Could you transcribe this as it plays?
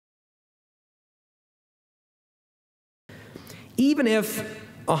Even if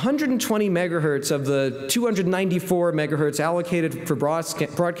 120 megahertz of the 294 megahertz allocated for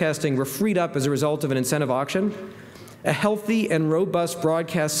broadcasting were freed up as a result of an incentive auction, a healthy and robust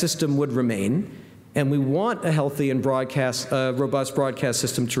broadcast system would remain, and we want a healthy and robust broadcast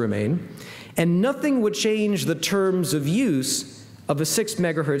system to remain, and nothing would change the terms of use of a 6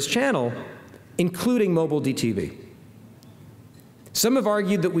 megahertz channel, including mobile DTV. Some have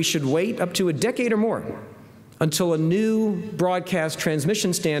argued that we should wait up to a decade or more until a new broadcast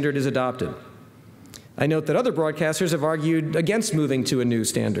transmission standard is adopted. I note that other broadcasters have argued against moving to a new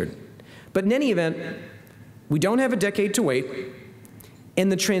standard. But in any event, we don't have a decade to wait,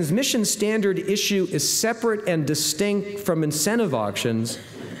 and the transmission standard issue is separate and distinct from incentive auctions,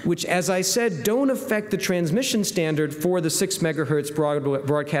 which, as I said, don't affect the transmission standard for the 6 megahertz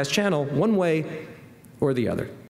broadcast channel one way or the other.